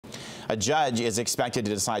A judge is expected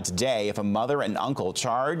to decide today if a mother and uncle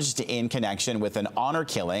charged in connection with an honor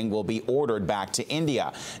killing will be ordered back to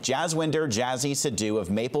India. Jaswinder Sidhu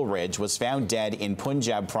of Maple Ridge was found dead in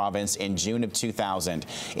Punjab province in June of 2000.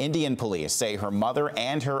 Indian police say her mother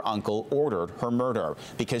and her uncle ordered her murder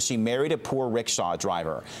because she married a poor rickshaw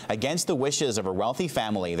driver. Against the wishes of her wealthy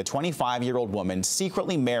family, the 25-year-old woman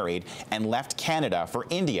secretly married and left Canada for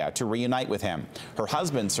India to reunite with him. Her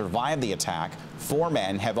husband survived the attack. 4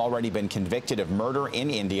 men have already been convicted of murder in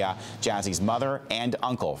India. Jazzy's mother and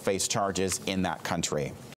uncle face charges in that country.